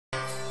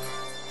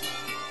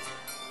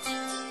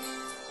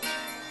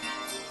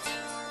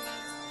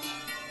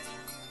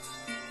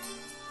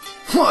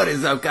What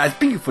is up, guys?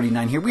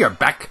 Beancrew49 here. We are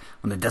back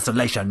on the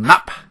Desolation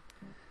map.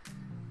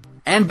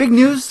 And big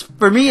news,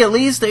 for me at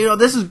least,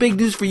 this is big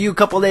news for you a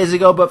couple days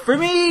ago, but for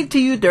me,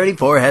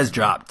 TU34 has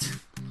dropped.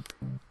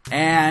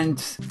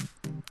 And,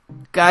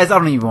 guys, I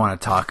don't even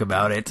want to talk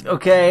about it,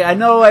 okay? I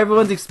know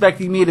everyone's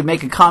expecting me to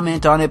make a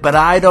comment on it, but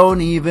I don't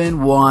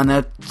even want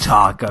to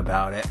talk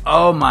about it.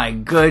 Oh my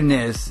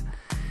goodness.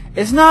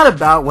 It's not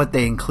about what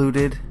they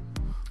included.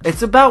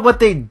 It's about what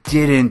they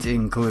didn't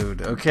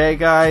include, okay,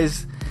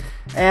 guys?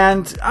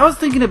 And I was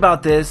thinking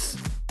about this.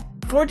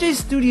 4J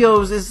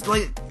Studios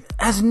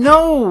has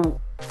no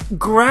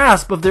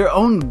grasp of their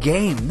own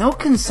game, no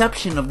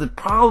conception of the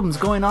problems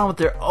going on with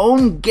their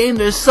own game.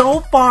 They're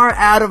so far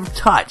out of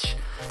touch.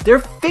 They're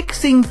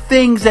fixing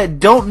things that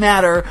don't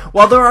matter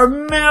while there are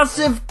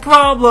massive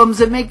problems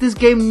that make this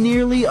game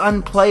nearly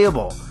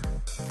unplayable.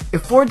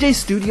 If 4J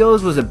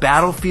Studios was a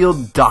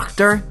Battlefield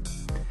doctor,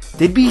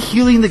 they'd be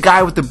healing the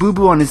guy with the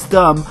boo-boo on his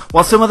thumb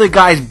while some other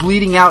guy's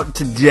bleeding out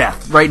to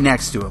death right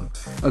next to him.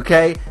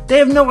 Okay? They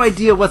have no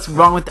idea what's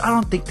wrong with... I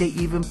don't think they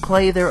even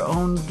play their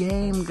own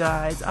game,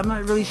 guys. I'm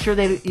not really sure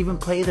they even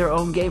play their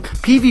own game.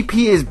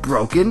 PvP is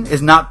broken.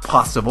 Is not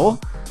possible.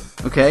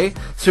 Okay?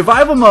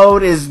 Survival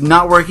mode is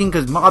not working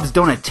because mobs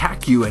don't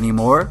attack you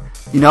anymore.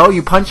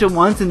 You punch them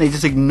once and they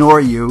just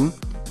ignore you.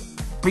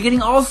 We're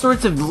getting all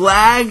sorts of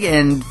lag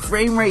and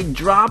frame rate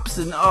drops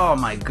and... oh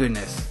my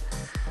goodness.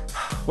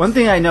 One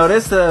thing I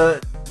noticed,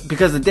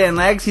 because of Dan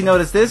Lags, he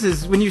noticed this,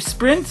 is when you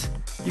sprint...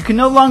 you can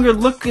no longer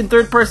look in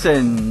third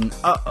person.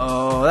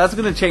 Uh-oh, that's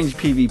going to change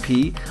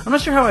PvP. I'm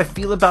not sure how I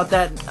feel about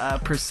that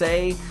per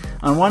se.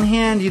 On one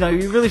hand, you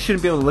really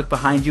shouldn't be able to look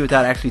behind you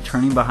without actually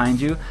turning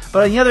behind you.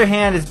 But on the other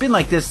hand, it's been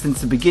like this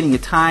since the beginning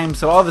of time,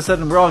 so all of a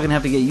sudden we're all going to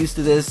have to get used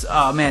to this.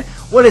 Oh man,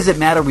 what does it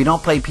matter? We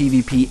don't play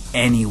PvP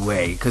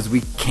anyway, because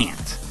we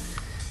can't.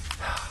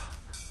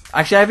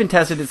 Actually, I haven't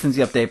tested it since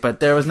the update, but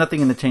there was nothing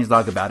in the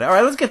changelog about it.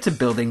 Alright, let's get to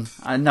building.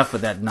 Enough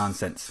of that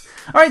nonsense.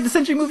 Alright, the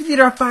Century Movie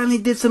Theater, I finally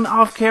did some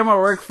off-camera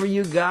work for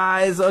you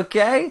guys,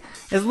 okay?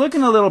 It's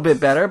looking a little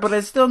bit better, but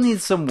it still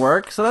needs some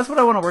work, so that's what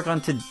I want to work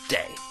on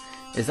today.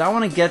 I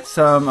want to get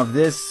some of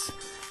this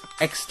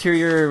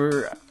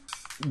exterior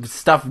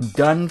stuff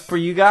done for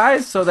you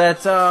guys so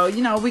that,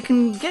 we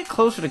can get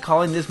closer to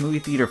calling this movie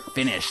theater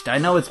finished. I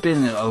know it's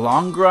been a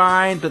long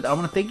grind, but I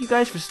want to thank you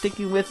guys for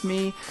sticking with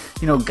me.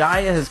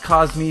 Gaia has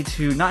caused me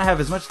to not have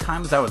as much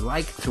time as I would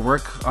like to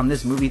work on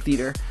this movie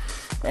theater.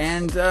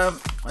 And,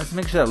 let's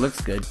make sure that looks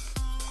good.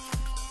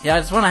 Yeah, I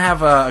just want to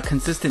have a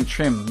consistent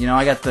trim.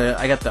 I got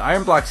the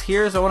iron blocks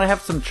here, so I want to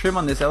have some trim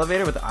on this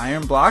elevator with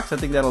iron blocks. I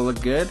think that'll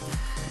look good.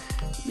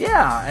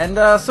 Yeah,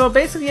 and so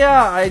basically,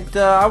 yeah,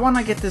 I want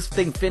to get this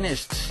thing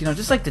finished.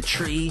 Just like the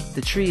tree.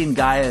 The tree in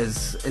Gaia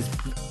is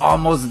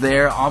almost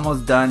there,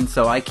 almost done.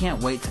 So I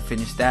can't wait to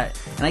finish that,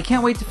 and I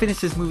can't wait to finish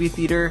this movie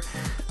theater.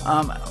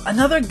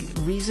 Another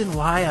reason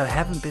why I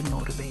haven't been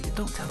motivated.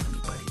 Don't tell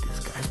anybody this,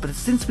 guys. But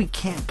since we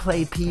can't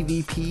play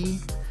PvP,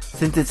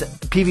 since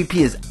PvP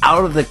is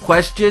out of the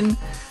question.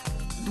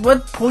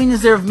 What point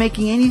is there of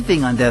making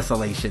anything on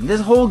Desolation?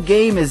 This whole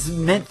game is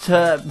meant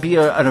to be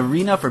an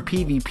arena for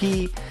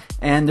PvP,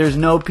 and there's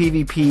no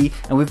PvP,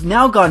 and we've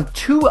now gone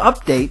 2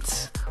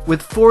 updates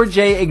with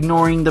 4J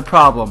ignoring the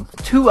problem.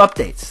 2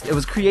 updates. It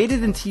was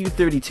created in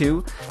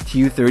TU32.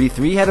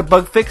 TU33 had a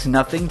bug fix,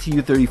 nothing.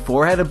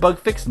 TU34 had a bug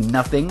fix,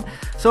 nothing.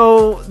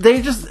 So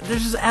they're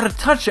just out of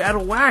touch, out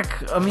of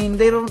whack. I mean,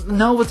 they don't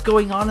know what's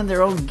going on in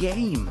their own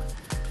game.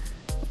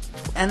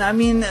 And I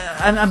mean,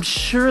 I'm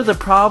sure the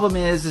problem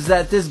is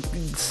that this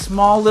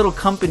small little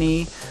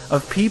company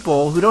of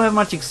people who don't have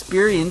much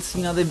experience,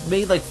 they've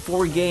made like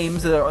 4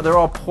 games, they're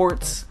all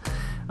ports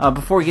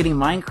before getting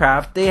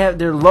Minecraft.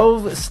 They're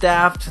low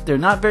staffed, they're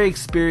not very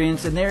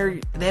experienced, and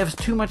they have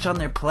too much on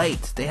their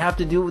plate. They have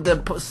to do the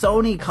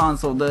Sony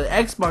console, the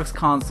Xbox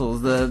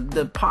consoles,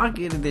 the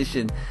Pocket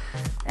Edition.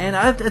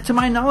 And to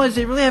my knowledge,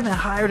 they really haven't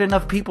hired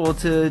enough people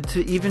to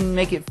even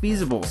make it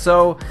feasible.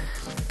 So,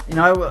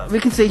 we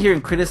can sit here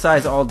and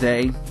criticize all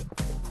day,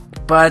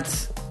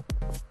 but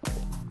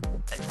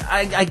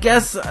I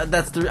guess I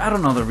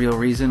don't know the real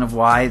reason of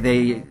why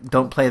they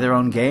don't play their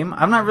own game.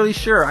 I'm not really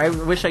sure. I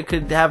wish I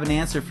could have an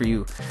answer for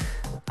you.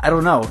 I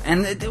don't know.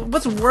 And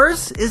what's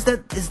worse is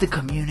the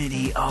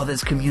community. Oh,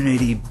 this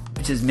community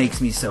just makes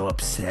me so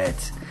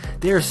upset.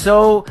 They're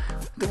so...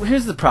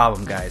 Here's the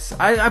problem, guys.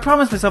 I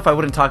promised myself I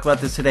wouldn't talk about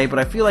this today, but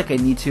I feel like I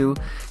need to.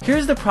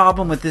 Here's the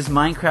problem with this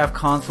Minecraft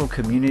console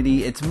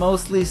community. It's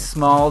mostly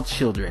small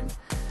children.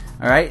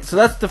 Alright? So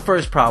that's the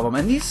first problem.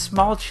 And these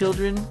small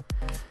children,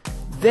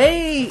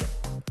 they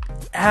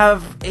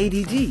have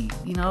ADD.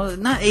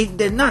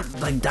 They're not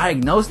like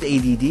diagnosed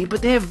ADD,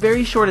 but they have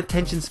very short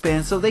attention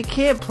spans, so they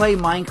can't play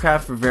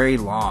Minecraft for very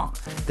long.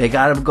 They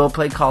gotta go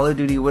play Call of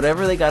Duty,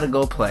 whatever they gotta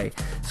go play.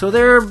 So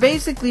they're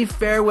basically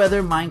fair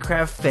weather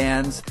Minecraft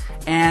fans,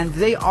 and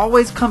they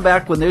always come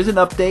back when there's an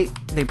update.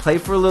 They play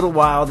for a little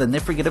while, then they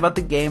forget about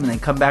the game, and they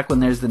come back when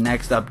there's the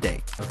next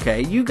update.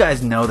 Okay, you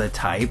guys know the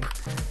type.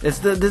 It's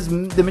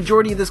the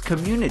majority of this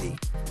community,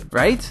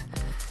 right?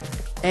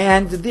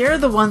 And they're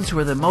the ones who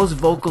are the most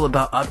vocal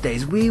about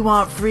updates. We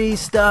want free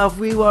stuff,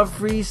 we want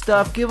free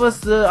stuff, give us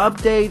the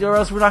update or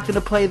else we're not going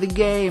to play the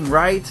game,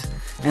 right?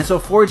 And so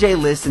 4J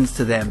listens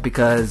to them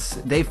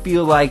because they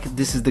feel like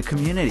this is the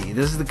community.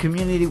 This is the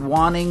community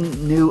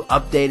wanting new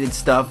updated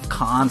stuff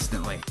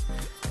constantly.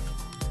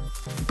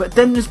 But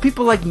then there's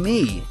people like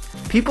me.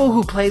 People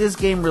who play this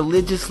game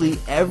religiously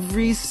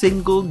every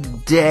single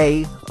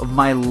day of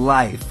my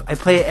life. I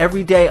play it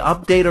every day,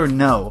 update or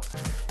no.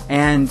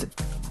 And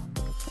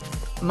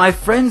my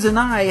friends and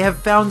I have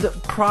found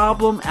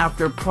problem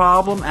after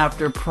problem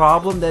after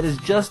problem that is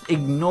just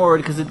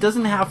ignored because it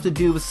doesn't have to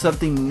do with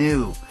something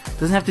new. It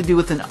doesn't have to do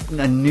with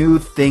a new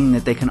thing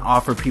that they can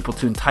offer people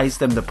to entice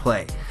them to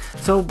play.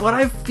 So what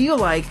I feel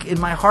like in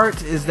my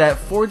heart is that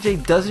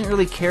 4J doesn't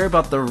really care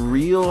about the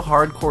real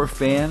hardcore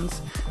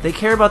fans. They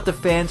care about the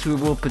fans who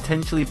will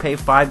potentially pay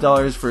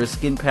 $5 for a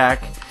skin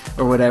pack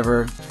or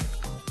whatever.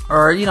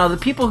 Or, you know, the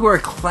people who are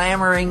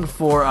clamoring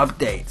for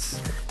updates.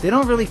 They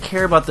don't really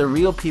care about the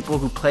real people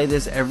who play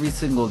this every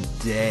single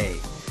day.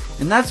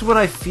 And that's what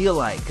I feel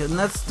like. And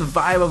that's the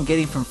vibe I'm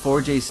getting from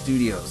 4J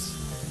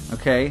Studios.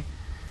 Okay?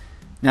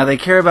 Now, they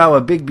care about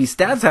what Big B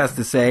Stats has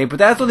to say, but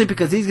that's only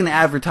because he's going to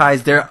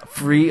advertise their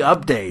free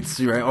updates,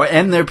 right?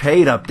 And their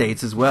paid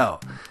updates as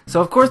well.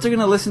 So, of course, they're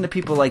going to listen to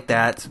people like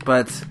that,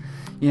 but,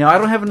 you know, I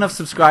don't have enough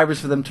subscribers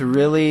for them to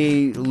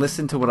really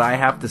listen to what I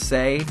have to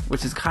say,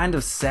 which is kind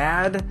of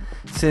sad,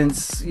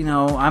 since, you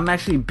know, I'm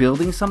actually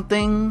building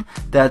something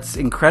that's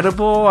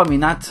incredible. I mean,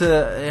 not to,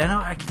 you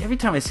know, every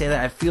time I say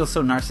that, I feel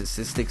so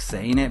narcissistic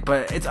saying it,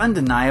 but it's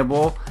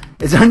undeniable.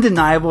 It's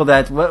undeniable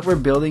that what we're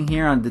building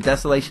here on the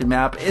Desolation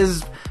map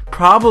is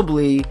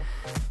probably,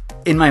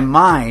 in my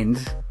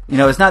mind, you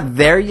know, it's not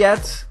there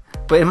yet,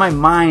 but in my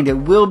mind, it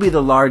will be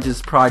the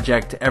largest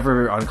project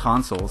ever on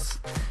consoles.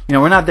 You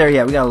know, we're not there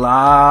yet. We got a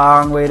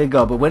long way to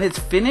go. But when it's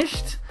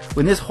finished,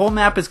 when this whole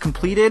map is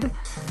completed,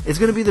 it's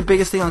going to be the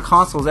biggest thing on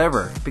consoles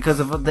ever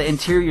because of the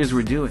interiors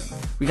we're doing.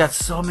 We got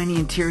so many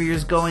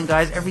interiors going,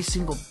 guys. Every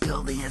single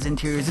building has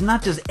interiors, and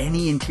not just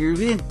any interiors.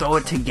 We didn't throw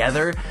it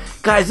together.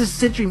 Guys, this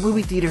Century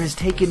movie theater has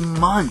taken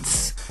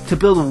months to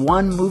build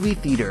one movie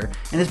theater,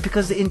 and it's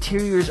because the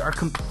interiors are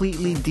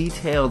completely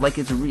detailed like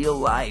it's real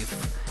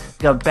life.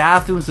 We got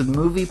bathrooms with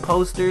movie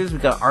posters. We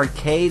got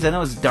arcades. I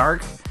know it's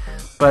dark,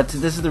 but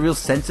this is the real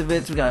sense of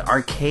it. So we got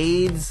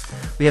arcades.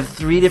 We have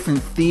 3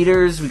 different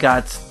theaters. We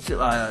got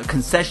a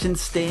concession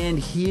stand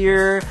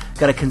here.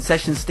 Got a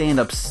concession stand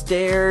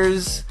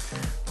upstairs.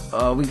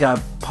 We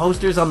got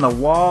posters on the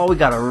wall. We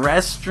got a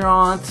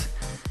restaurant.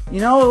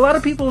 You know, a lot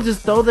of people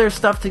just throw their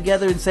stuff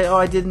together and say, oh,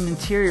 I did an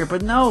interior.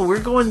 But no,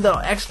 we're going the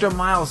extra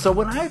mile. So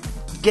when I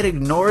get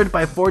ignored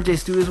by 4J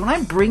Studios, when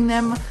I bring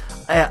them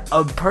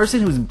a person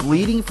who's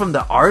bleeding from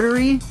the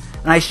artery,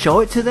 and I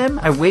show it to them,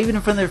 I wave it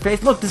in front of their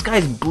face, look, this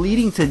guy's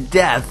bleeding to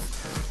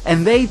death,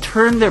 and they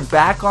turn their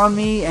back on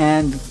me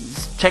and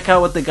check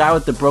out what the guy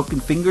with the broken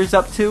finger's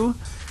up to,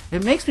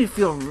 it makes me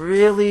feel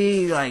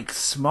really, like,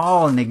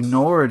 small and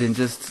ignored, and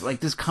just, like,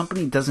 this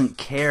company doesn't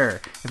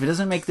care. If it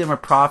doesn't make them a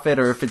profit,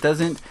 or if it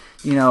doesn't,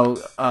 you know,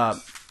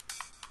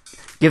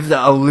 give the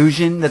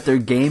illusion that their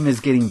game is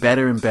getting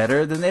better and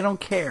better, then they don't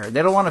care.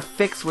 They don't want to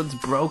fix what's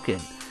broken.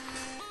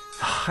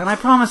 And I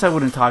promised I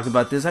wouldn't talk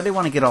about this. I didn't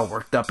want to get all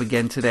worked up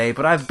again today,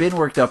 but I've been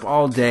worked up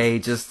all day.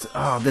 Just,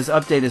 oh, this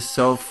update is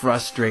so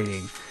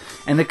frustrating.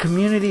 And the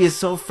community is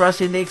so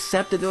frustrated. They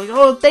accept it. They're like,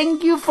 oh,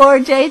 thank you,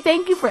 4J.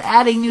 Thank you for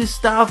adding new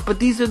stuff. But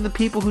these are the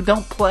people who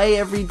don't play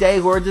every day,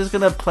 who are just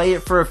going to play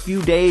it for a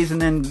few days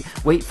and then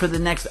wait for the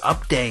next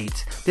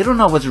update. They don't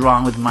know what's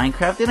wrong with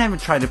Minecraft. They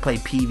haven't tried to play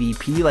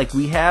PvP like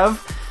we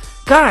have.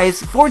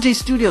 Guys, 4J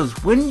Studios,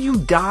 when you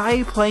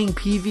die playing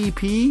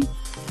PvP,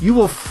 you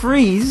will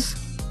freeze.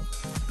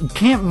 You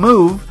can't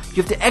move,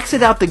 you have to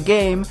exit out the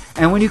game,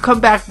 and when you come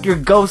back, your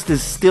ghost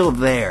is still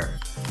there.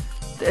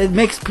 It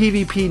makes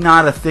PvP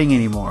not a thing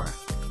anymore.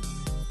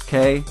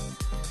 Okay?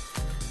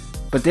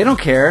 But they don't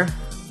care.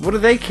 What do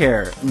they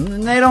care?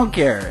 They don't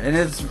care. And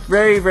it's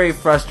very, very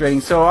frustrating.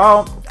 So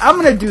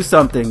I'm going to do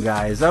something,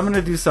 guys. I'm going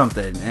to do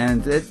something.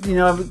 And, you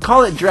know,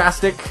 call it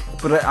drastic,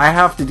 but I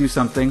have to do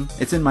something.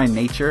 It's in my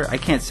nature. I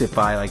can't sit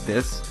by like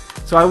this.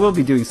 So I will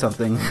be doing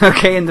something,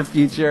 okay, in the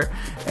future,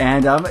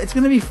 and it's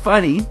going to be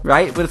funny,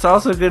 right, but it's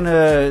also going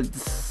to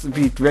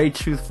be very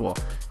truthful.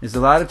 There's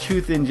a lot of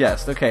truth in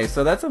jest. Okay,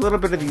 so that's a little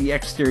bit of the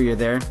exterior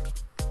there.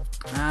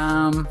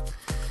 I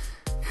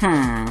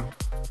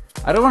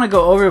don't want to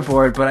go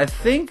overboard, but I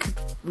think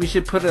we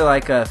should put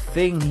like a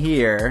thing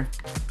here.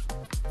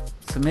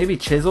 So maybe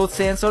chiseled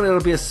sandstone.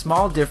 It'll be a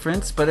small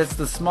difference, but it's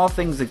the small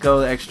things that go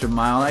the extra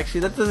mile.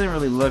 Actually, that doesn't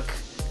really look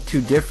too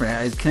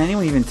different. Can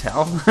anyone even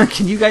tell?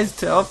 Can you guys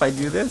tell if I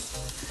do this?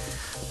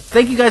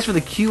 Thank you guys for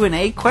the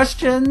Q&A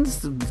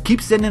questions.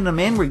 Keep sending them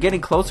in. We're getting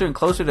closer and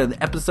closer to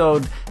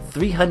episode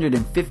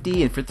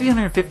 350. And for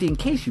 350, in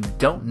case you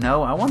don't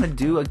know, I want to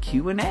do a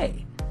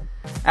Q&A.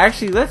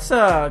 Actually, let's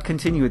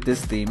continue with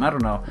this theme. I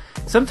don't know.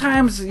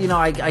 Sometimes, you know,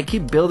 I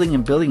keep building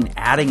and building and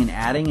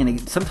adding,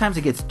 and sometimes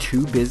it gets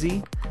too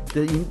busy.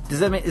 Is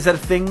that a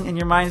thing in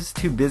your mind? It's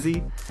too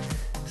busy?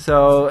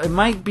 So it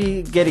might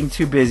be getting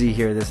too busy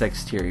here, this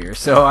exterior.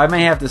 So I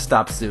may have to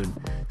stop soon.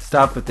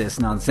 Stop with this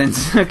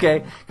nonsense,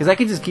 okay? Because I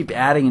can just keep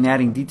adding and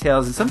adding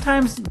details, and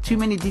sometimes too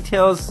many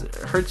details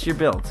hurts your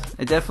build.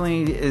 It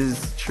definitely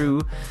is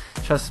true.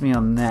 Trust me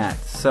on that.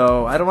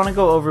 So I don't want to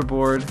go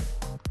overboard.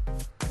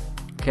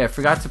 Okay, I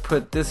forgot to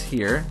put this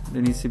here.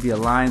 There needs to be a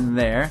line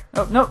there.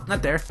 Oh, no,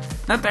 not there.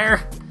 Not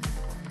there.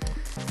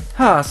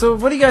 So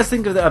what do you guys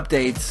think of the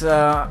updates?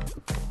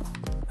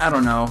 I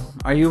don't know.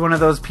 Are you one of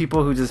those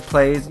people who just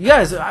plays? You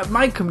guys,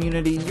 my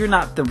community, you're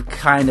not the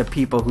kind of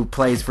people who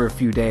plays for a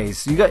few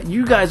days.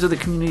 You guys are the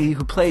community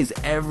who plays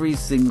every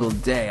single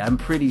day. I'm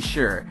pretty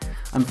sure.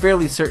 I'm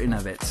fairly certain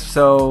of it.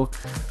 So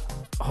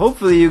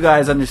hopefully you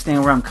guys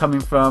understand where I'm coming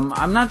from.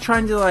 I'm not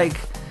trying to like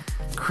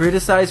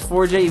criticize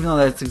 4J, even though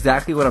that's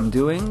exactly what I'm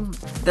doing.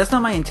 That's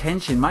not my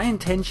intention. My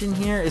intention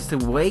here is to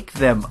wake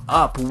them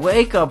up.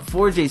 Wake up,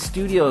 4J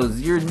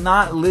Studios. You're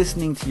not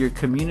listening to your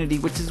community,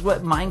 which is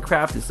what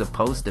Minecraft is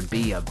supposed to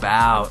be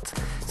about.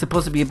 It's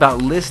supposed to be about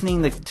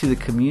listening to the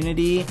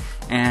community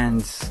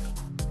and,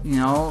 you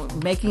know,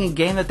 making a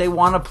game that they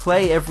want to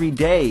play every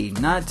day.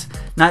 Not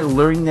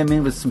luring them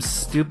in with some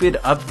stupid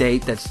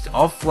update that's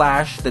all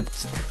flash,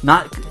 that's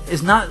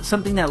not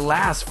something that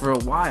lasts for a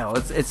while.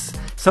 It's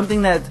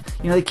something that,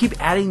 you know, they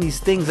keep adding these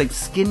things like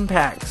skin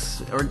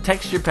packs or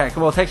texture packs.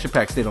 Well, texture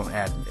packs they don't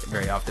add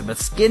very often, but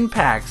skin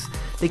packs,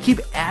 they keep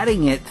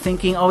adding it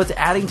thinking, oh, it's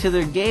adding to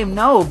their game.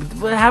 No,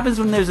 what happens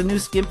when there's a new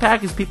skin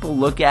pack is people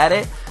look at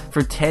it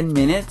for 10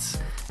 minutes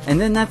and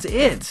then that's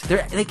it.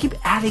 They keep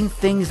adding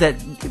things that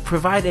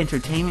provide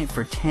entertainment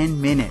for 10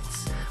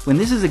 minutes. When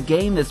this is a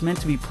game that's meant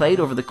to be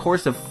played over the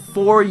course of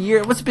 4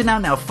 years. What's it been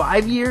out now?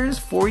 5 years?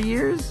 4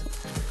 years?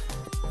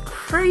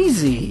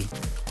 Crazy.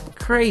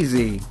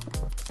 Crazy.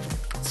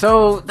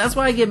 So that's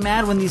why I get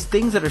mad when these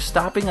things that are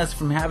stopping us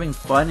from having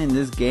fun in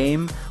this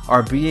game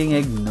are being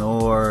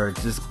ignored.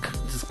 Just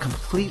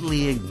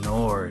completely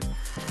ignored.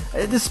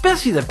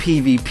 Especially the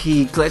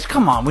PvP glitch.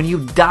 Come on, when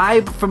you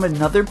die from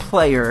another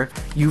player,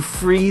 you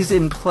freeze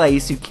in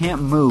place, you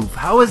can't move.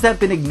 How has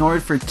that been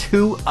ignored for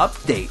 2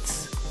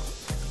 updates?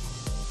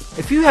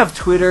 If you have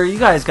Twitter, you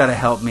guys gotta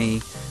help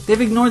me.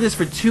 They've ignored this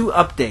for 2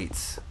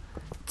 updates.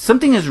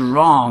 Something is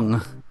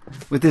wrong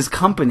with this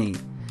company.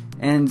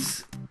 And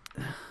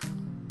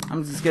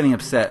I'm just getting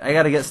upset. I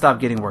gotta stop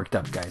getting worked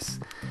up, guys.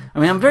 I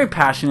mean, I'm very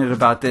passionate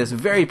about this,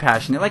 very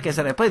passionate. Like I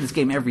said, I play this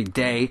game every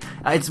day.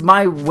 It's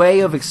my way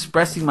of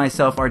expressing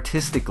myself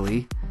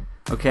artistically,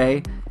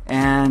 okay?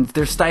 And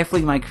they're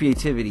stifling my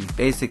creativity,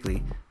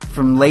 basically,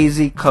 from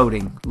lazy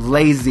coding.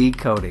 Lazy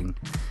coding.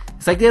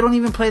 It's like they don't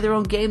even play their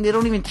own game. They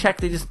don't even check.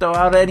 They just throw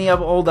out any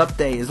old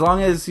update. As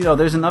long as, you know,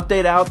 there's an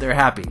update out, they're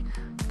happy.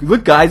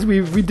 Look, guys,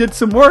 we did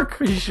some work.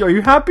 Are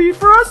you happy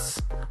for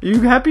us? Are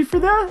you happy for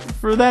that?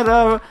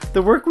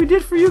 The work we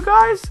did for you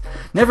guys?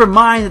 Never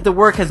mind that the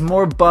work has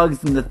more bugs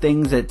than the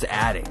things it's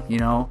adding, you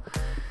know?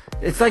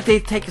 It's like they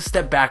take a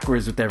step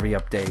backwards with every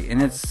update,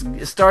 and it's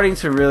starting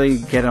to really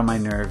get on my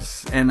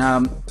nerves. And,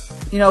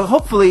 you know,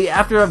 hopefully,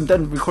 after I'm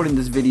done recording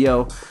this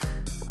video,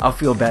 I'll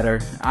feel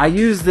better. I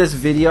use this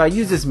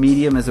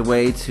medium as a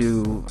way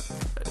to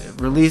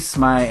release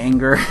my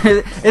anger.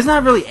 It's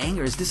not really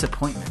anger, it's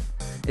disappointment.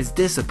 It's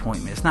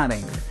disappointment, it's not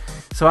anger.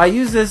 So I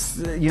use this,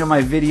 you know,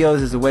 my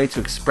videos as a way to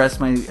express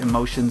my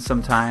emotions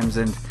sometimes.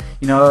 And,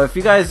 you know, if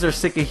you guys are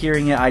sick of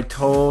hearing it, I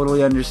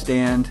totally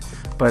understand.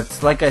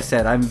 But like I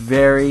said, I'm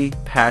very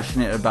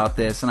passionate about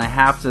this, and I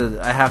have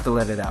to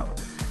let it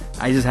out.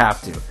 I just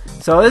have to.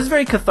 So this is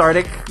very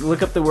cathartic.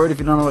 Look up the word if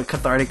you don't know what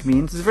cathartic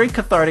means. It's a very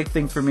cathartic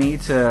thing for me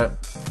to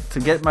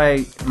get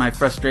my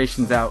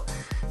frustrations out.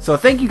 So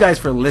thank you guys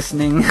for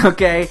listening,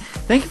 okay?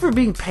 Thank you for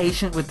being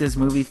patient with this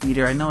movie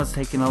theater. I know it's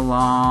taken a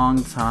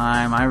long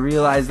time. I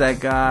realize that,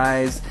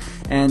 guys.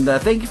 And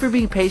thank you for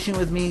being patient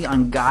with me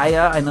on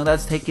Gaia. I know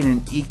that's taken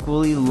an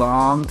equally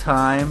long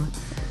time.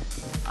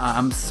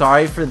 I'm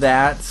sorry for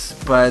that,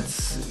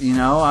 but, you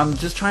know, I'm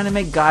just trying to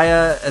make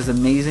Gaia as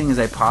amazing as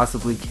I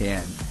possibly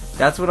can.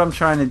 That's what I'm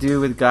trying to do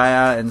with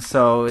Gaia, and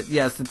so,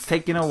 yes, it's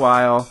taken a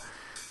while,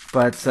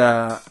 but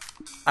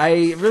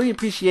I really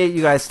appreciate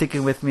you guys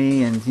sticking with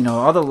me, and, you know,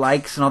 all the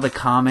likes and all the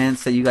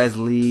comments that you guys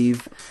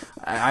leave.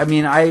 I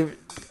mean, I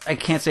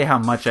can't say how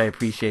much I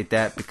appreciate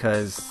that,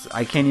 because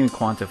I can't even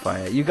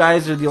quantify it. You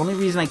guys are the only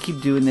reason I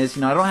keep doing this.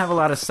 You know, I don't have a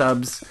lot of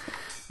subs.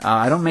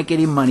 I don't make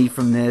any money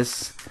from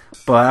this.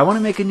 But I want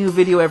to make a new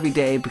video every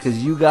day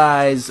because you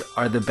guys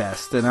are the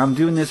best. And I'm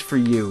doing this for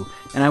you.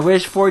 And I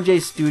wish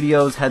 4J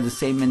Studios had the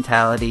same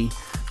mentality.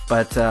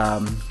 But, I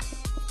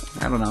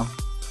don't know.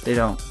 They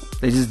don't.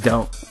 They just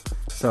don't.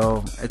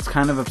 So, it's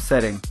kind of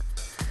upsetting.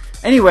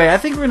 Anyway, I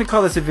think we're going to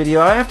call this a video.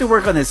 I have to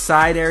work on this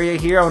side area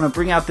here. I want to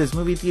bring out this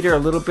movie theater a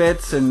little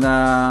bit. And,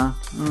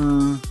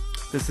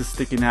 this is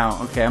sticking out.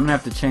 Okay, I'm going to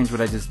have to change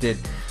what I just did.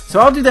 So,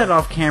 I'll do that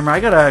off camera. I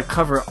got to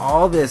cover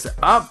all this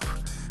up.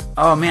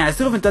 Oh man, I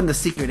still haven't done the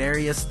secret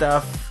area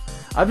stuff.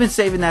 I've been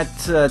saving that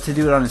to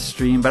do it on a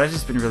stream, but I've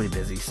just been really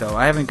busy, so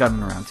I haven't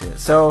gotten around to it.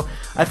 So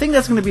I think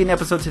that's going to be an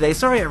episode today.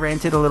 Sorry I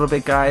ranted a little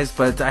bit, guys,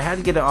 but I had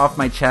to get it off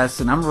my chest,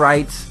 and I'm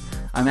right.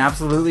 I'm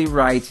absolutely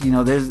right. You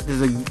know,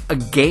 there's a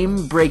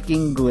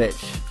game-breaking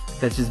glitch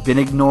that's just been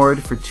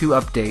ignored for 2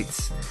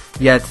 updates,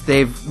 yet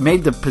they've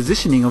made the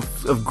positioning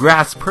of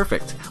grass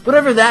perfect.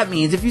 Whatever that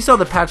means. If you saw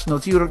the patch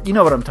notes, you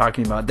know what I'm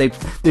talking about. They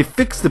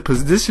fixed the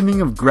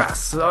positioning of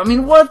grass. I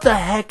mean, what the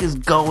heck is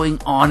going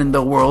on in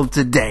the world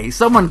today?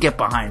 Someone get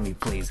behind me,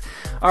 please.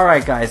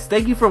 Alright, guys.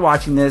 Thank you for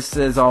watching this,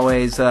 as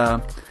always.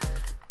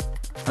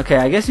 Okay,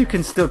 I guess you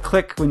can still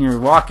click when you're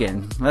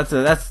walking.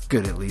 That's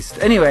good, at least.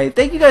 Anyway,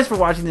 thank you guys for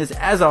watching this.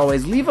 As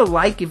always, leave a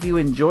like if you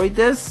enjoyed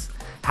this.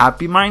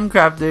 Happy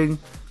Minecrafting.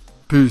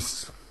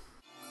 Peace.